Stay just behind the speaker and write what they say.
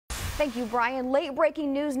Thank you, Brian. Late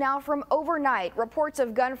breaking news now from overnight. Reports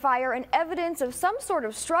of gunfire and evidence of some sort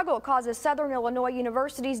of struggle causes Southern Illinois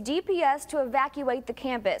University's DPS to evacuate the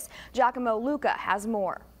campus. Giacomo, Luca has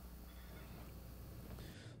more.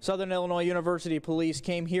 Southern Illinois University police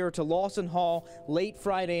came here to Lawson Hall late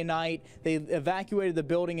Friday night. They evacuated the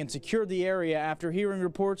building and secured the area after hearing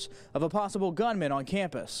reports of a possible gunman on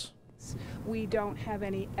campus. We don't have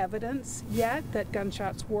any evidence yet that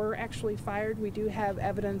gunshots were actually fired. We do have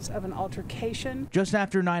evidence of an altercation. Just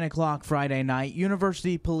after 9 o'clock Friday night,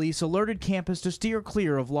 university police alerted campus to steer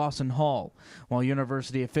clear of Lawson Hall, while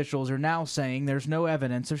university officials are now saying there's no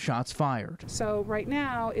evidence of shots fired. So right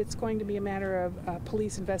now it's going to be a matter of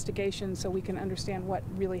police investigation so we can understand what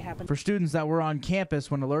really happened. For students that were on campus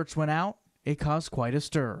when alerts went out, it caused quite a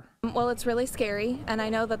stir. Well, it's really scary, and I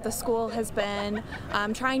know that the school has been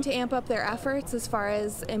trying to amp up their efforts as far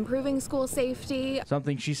as improving school safety.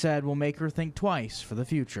 Something she said will make her think twice for the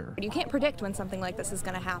future. You can't predict when something like this is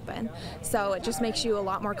going to happen, so it just makes you a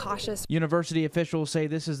lot more cautious. University officials say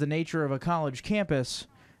this is the nature of a college campus,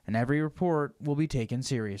 and every report will be taken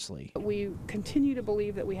seriously. We continue to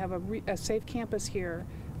believe that we have a safe campus here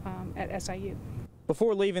at SIU.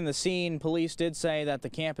 Before leaving the scene, police did say that the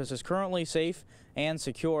campus is currently safe and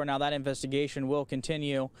secure. Now that investigation will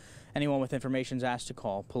continue. Anyone with information is asked to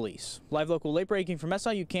call police. Live local late breaking from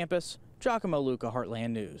SIU campus, Giacomo, Luca,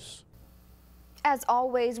 Heartland News. As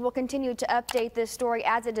always, we'll continue to update this story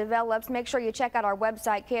as it develops. Make sure you check out our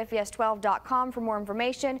website, KFES12.com, for more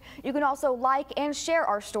information. You can also like and share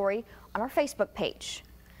our story on our Facebook page.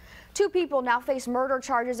 2 people now face murder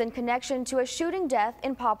charges in connection to a shooting death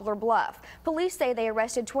in Poplar Bluff. Police say they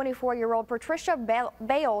arrested 24-year-old Patricia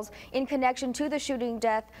Bales in connection to the shooting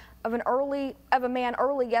death of a man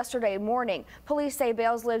early yesterday morning. Police say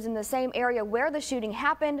Bales lives in the same area where the shooting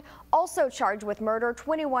happened. Also charged with murder,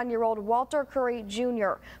 21-year-old Walter Curry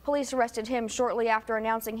Jr. Police arrested him shortly after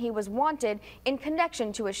announcing he was wanted in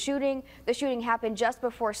connection to a shooting. The shooting happened just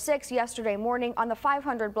before 6 yesterday morning on the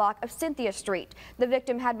 500 block of Cynthia Street. The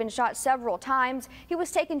victim had been shot several times. He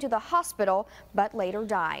was taken to the hospital but later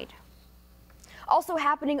died. Also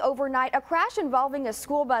happening overnight, a crash involving a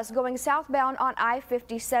school bus going southbound on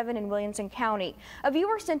I-57 in Williamson County. A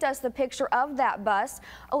viewer sent us the picture of that bus.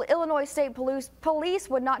 Illinois State Police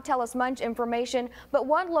would not tell us much information, but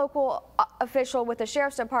one local official with the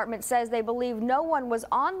Sheriff's Department says they believe no one was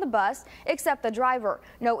on the bus except the driver.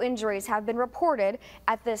 No injuries have been reported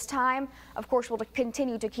at this time. Of course, we'll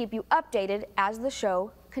continue to keep you updated as the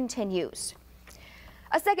show continues.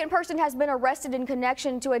 A second person has been arrested in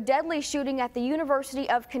connection to a deadly shooting at the University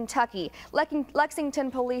of Kentucky.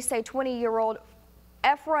 Lexington police say 20-year-old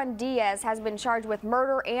Efron Diaz has been charged with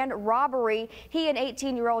murder and robbery. He and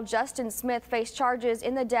 18-year-old Justin Smith face charges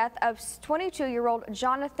in the death of 22-year-old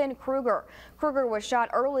Jonathan Kruger. Kruger was shot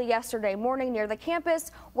early yesterday morning near the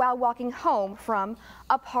campus while walking home from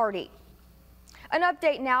a party. An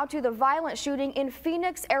update now to the violent shooting in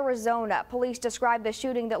Phoenix, Arizona. Police describe the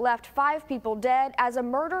shooting that left 5 people dead as a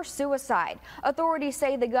murder-suicide. Authorities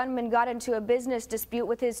say the gunman got into a business dispute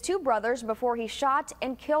with his 2 brothers before he shot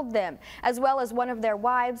and killed them, as well as one of their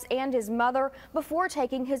wives and his mother before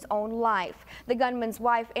taking his own life. The gunman's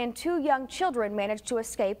wife and 2 young children managed to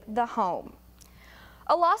escape the home.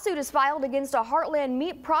 A lawsuit is filed against a Heartland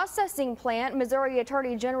meat processing plant. Missouri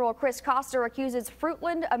Attorney General Chris Koster accuses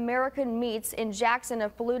Fruitland American Meats in Jackson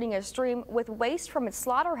of polluting a stream with waste from its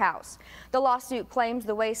slaughterhouse. The lawsuit claims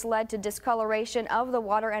the waste led to discoloration of the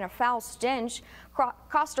water and a foul stench.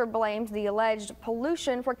 Koster blames the alleged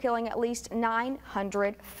pollution for killing at least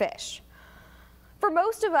 900 fish. For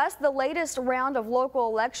most of us, the latest round of local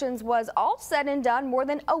elections was all said and done more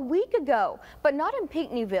than a week ago, but not in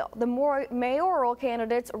Pinckneyville. The mayoral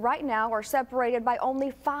candidates right now are separated by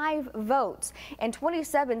only 5 votes, and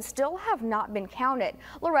 27 still have not been counted.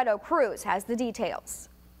 Loretto Cruz has the details.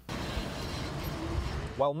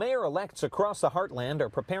 While mayor-elects across the heartland are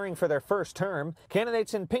preparing for their first term,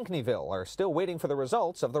 candidates in Pinckneyville are still waiting for the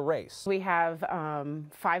results of the race. We have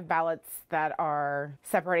 5 ballots that are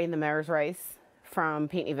separating the mayor's race from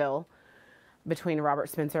Pinckneyville between Robert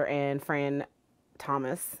Spencer and Fran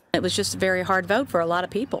Thomas. It was just a very hard vote for a lot of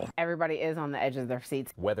people. Everybody is on the edge of their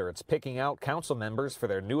seats. Whether it's picking out council members for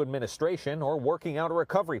their new administration or working out a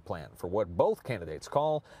recovery plan for what both candidates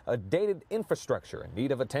call a dated infrastructure in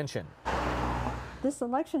need of attention. This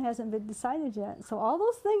election hasn't been decided yet, so all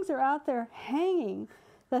those things are out there hanging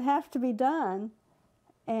that have to be done.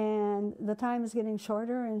 And the time is getting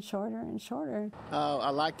shorter and shorter and shorter. I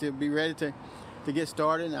like to be ready to get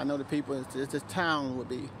started. I know the people, this town would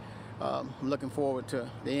be looking forward to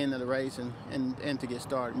the end of the race and to get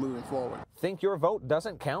started moving forward. Think your vote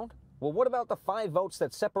doesn't count? Well, what about the 5 votes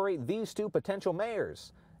that separate these 2 potential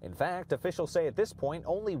mayors? In fact, officials say at this point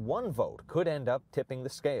only 1 vote could end up tipping the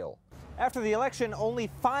scale. After the election, only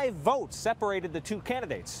 5 votes separated the 2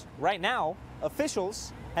 candidates. Right now,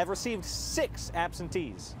 officials have received 6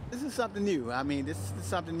 absentees. This is something new. I mean, this is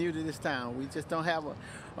something new to this town. We just don't have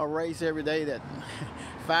a race every day that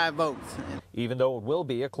 5 votes. Even though it will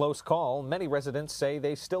be a close call, many residents say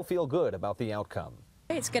they still feel good about the outcome.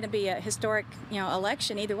 It's going to be a historic,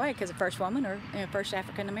 election either way, because the first woman or first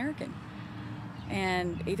African American.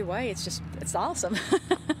 And either way, it's awesome.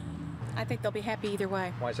 I think they'll be happy either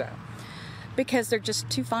way. Why is that? Because they're just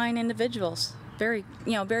 2 fine individuals. Very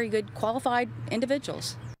good qualified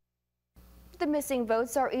individuals. The missing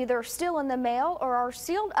votes are either still in the mail or are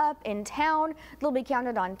sealed up in town. They'll be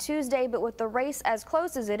counted on Tuesday, but with the race as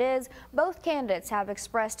close as it is, both candidates have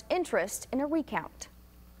expressed interest in a recount.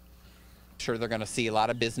 Sure, they're going to see a lot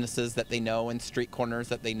of businesses that they know and street corners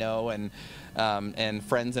that they know and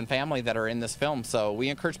friends and family that are in this film. So we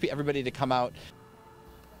encourage everybody to come out.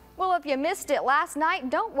 Well, if you missed it last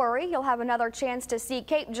night, don't worry. You'll have another chance to see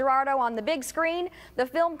Cape Girardeau on the big screen. The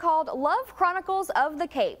film called Love Chronicles of the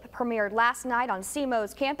Cape premiered last night on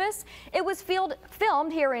SEMO's campus. It was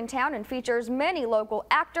filmed here in town and features many local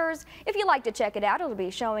actors. If you'd like to check it out, it'll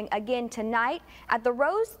be showing again tonight at the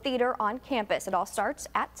Rose Theater on campus. It all starts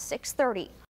at 6:30.